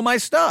and steal my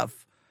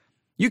stuff.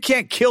 You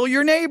can't kill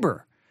your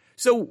neighbor.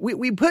 So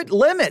we put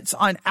limits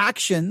on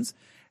actions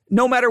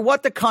no matter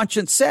what the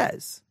conscience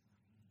says.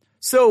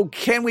 So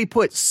can we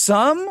put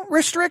some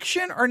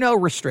restriction or no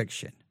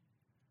restriction?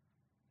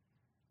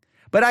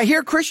 But I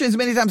hear Christians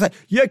many times say,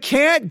 you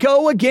can't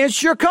go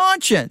against your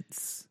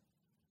conscience.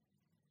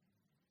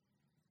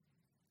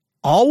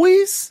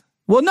 Always?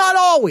 Well, not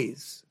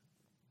always.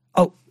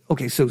 Oh,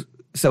 okay. So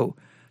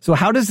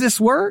how does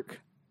this work?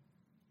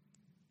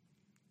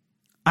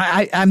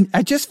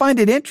 I just find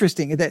it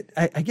interesting that,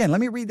 again,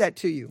 let me read that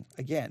to you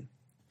again.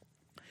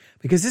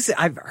 Because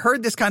I've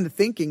heard this kind of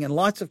thinking in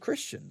lots of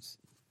Christians.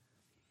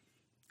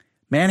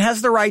 Man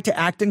has the right to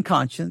act in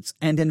conscience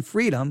and in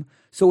freedom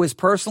so as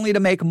personally to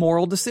make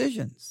moral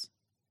decisions.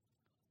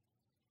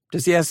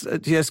 Does he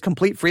has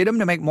complete freedom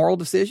to make moral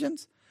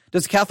decisions?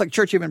 Does the Catholic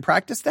Church even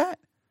practice that?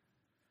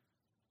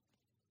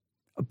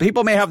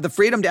 People may have the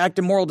freedom to act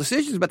in moral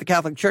decisions, but the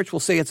Catholic Church will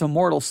say it's a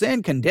mortal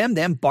sin, condemn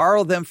them,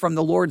 borrow them from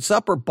the Lord's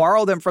Supper,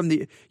 borrow them from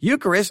the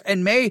Eucharist,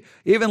 and may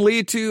even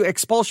lead to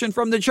expulsion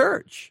from the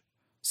church.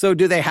 So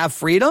do they have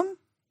freedom?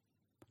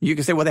 You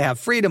can say, well, they have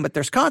freedom, but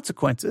there's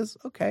consequences.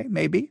 Okay,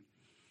 maybe.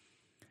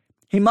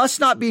 He must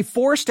not be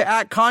forced to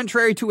act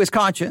contrary to his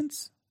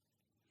conscience,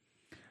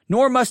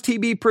 nor must he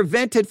be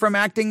prevented from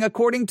acting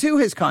according to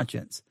his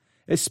conscience,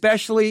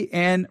 especially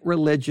in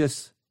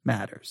religious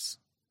matters.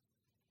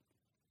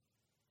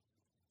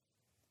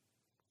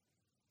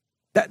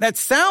 That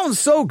sounds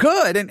so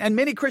good, and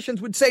many Christians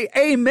would say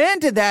amen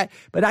to that,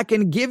 but I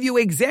can give you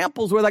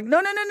examples where like,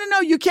 no,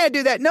 you can't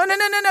do that.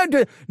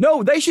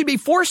 No, they should be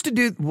forced to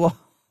do. Well,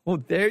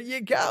 there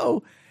you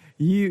go.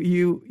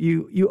 You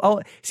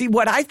see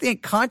what I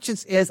think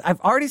conscience is.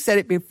 I've already said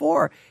it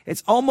before.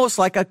 It's almost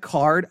like a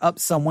card up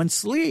someone's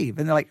sleeve.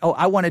 And they're like, oh,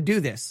 I want to do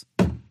this.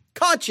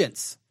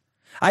 Conscience.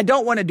 I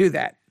don't want to do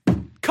that.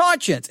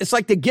 Conscience. It's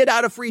like the get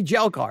out of free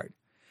jail card.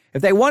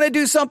 If they want to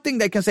do something,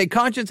 they can say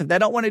conscience. If they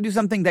don't want to do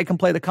something, they can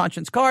play the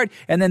conscience card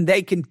and then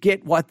they can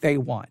get what they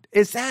want.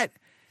 Is that,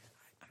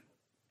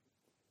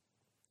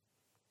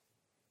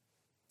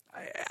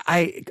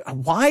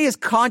 why is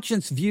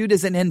conscience viewed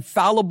as an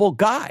infallible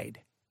guide?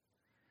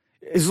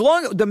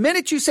 The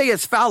minute you say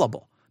it's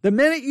fallible, the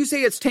minute you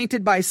say it's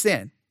tainted by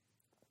sin,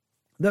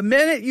 the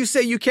minute you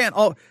say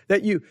the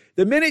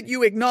minute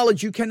you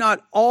acknowledge you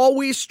cannot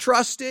always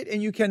trust it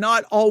and you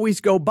cannot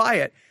always go by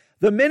it,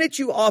 the minute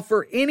you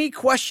offer any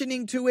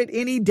questioning to it,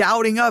 any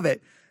doubting of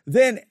it,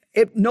 then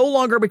it no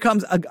longer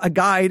becomes a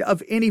guide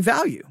of any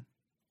value.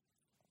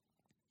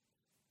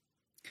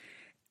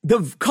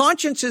 The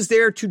conscience is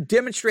there to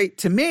demonstrate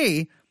to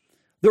me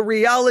the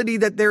reality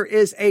that there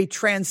is a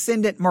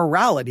transcendent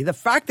morality. The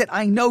fact that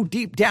I know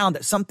deep down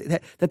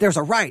that that there's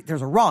a right,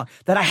 there's a wrong,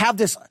 that I have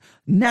this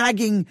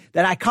nagging,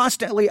 that I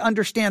constantly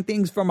understand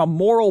things from a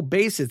moral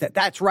basis,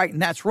 that's right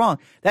and that's wrong.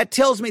 That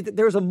tells me that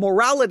there's a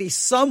morality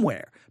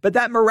somewhere, but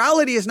that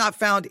morality is not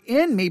found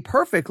in me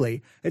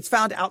perfectly. It's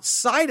found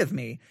outside of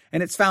me,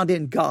 and it's found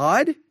in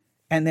God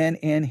and then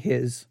in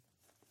his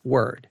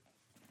word.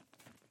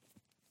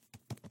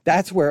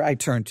 That's where I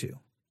turn to.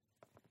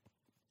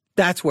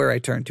 That's where I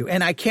turn to.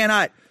 And I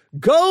cannot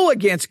go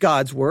against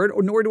God's word,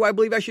 or nor do I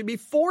believe I should be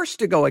forced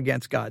to go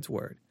against God's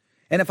word.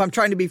 And if I'm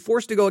trying to be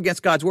forced to go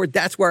against God's word,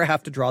 that's where I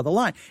have to draw the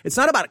line. It's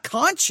not about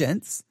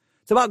conscience.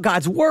 It's about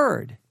God's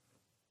word.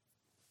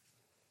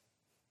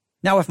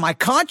 Now, if my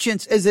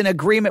conscience is in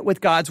agreement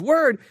with God's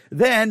word,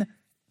 then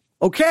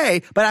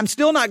okay, but I'm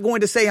still not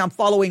going to say I'm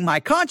following my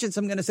conscience.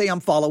 I'm going to say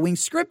I'm following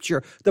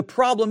Scripture. The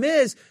problem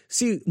is,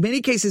 see,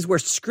 many cases where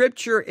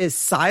Scripture is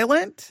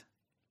silent,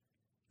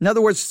 in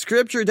other words,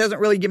 Scripture doesn't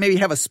really maybe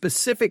have a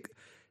specific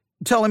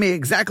telling me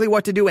exactly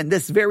what to do in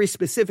this very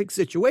specific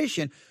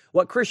situation.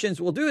 What Christians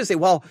will do is say,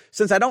 well,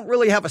 since I don't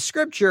really have a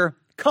Scripture,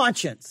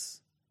 conscience,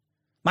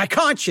 my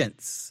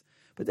conscience.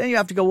 But then you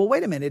have to go, well,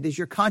 wait a minute. Is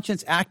your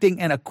conscience acting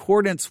in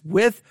accordance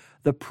with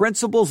the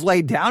principles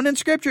laid down in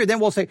Scripture?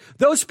 Then we'll say,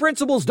 those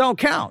principles don't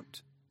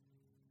count.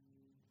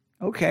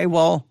 Okay,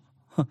 well,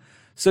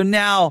 so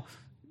now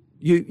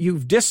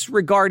you've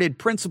disregarded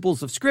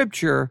principles of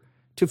Scripture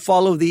to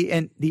follow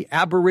the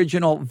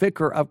aboriginal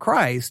vicar of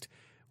Christ,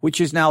 which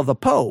is now the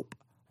Pope,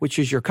 which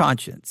is your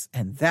conscience.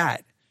 And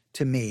that,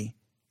 to me,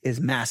 is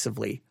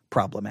massively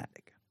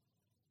problematic.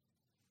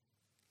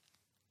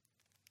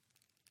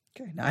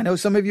 Okay, now I know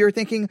some of you are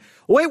thinking,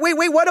 wait,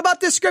 what about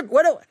this script?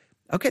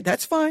 Okay,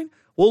 that's fine.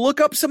 We'll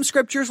look up some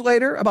scriptures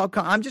later about,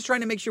 I'm just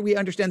trying to make sure we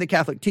understand the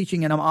Catholic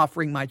teaching, and I'm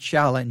offering my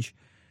challenge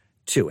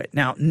to it.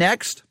 Now, I'm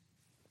not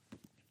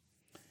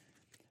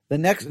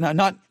going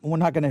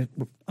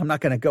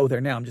to go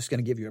there now. I'm just going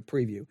to give you a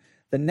preview.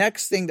 The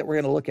next thing that we're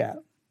going to look at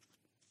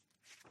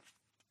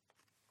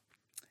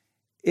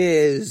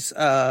is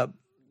the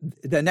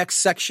next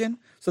section.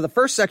 So the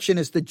first section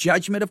is the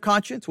judgment of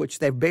conscience, which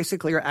they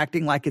basically are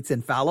acting like it's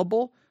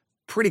infallible.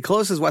 Pretty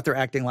close is what they're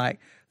acting like.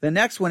 The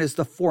next one is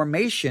the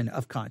formation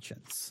of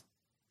conscience.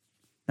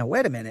 Now,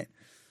 wait a minute.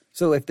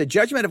 So if the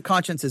judgment of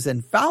conscience is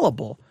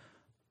infallible,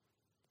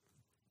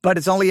 but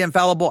it's only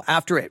infallible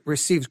after it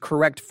receives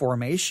correct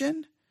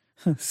formation?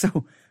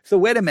 So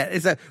wait a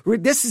minute.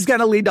 This is going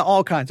to lead to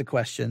all kinds of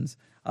questions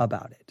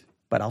about it.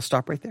 But I'll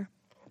stop right there.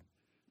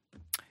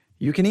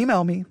 You can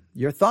email me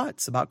your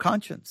thoughts about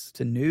conscience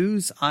to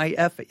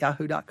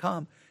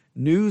newsif@yahoo.com.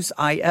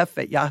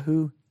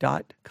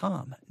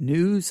 Newsif@yahoo.com.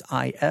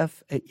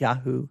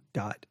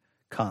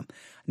 Newsif@yahoo.com.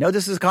 I know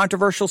this is a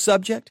controversial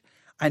subject.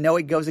 I know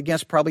it goes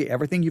against probably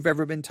everything you've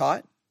ever been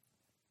taught.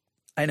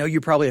 I know you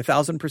probably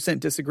 1,000%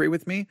 disagree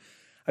with me.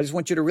 I just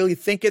want you to really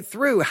think it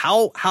through.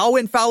 How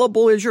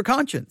infallible is your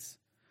conscience?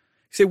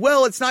 You say,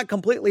 well, it's not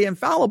completely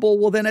infallible.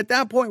 Well, then at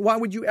that point, why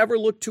would you ever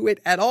look to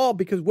it at all?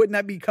 Because wouldn't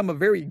that become a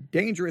very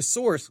dangerous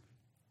source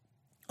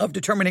of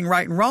determining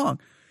right and wrong?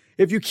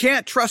 If you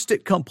can't trust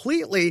it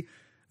completely,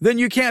 then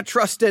you can't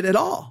trust it at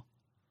all.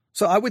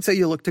 So I would say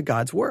you look to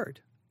God's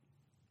word.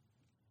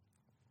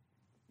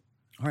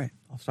 All right,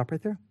 I'll stop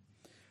right there.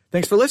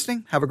 Thanks for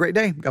listening. Have a great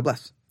day. God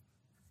bless.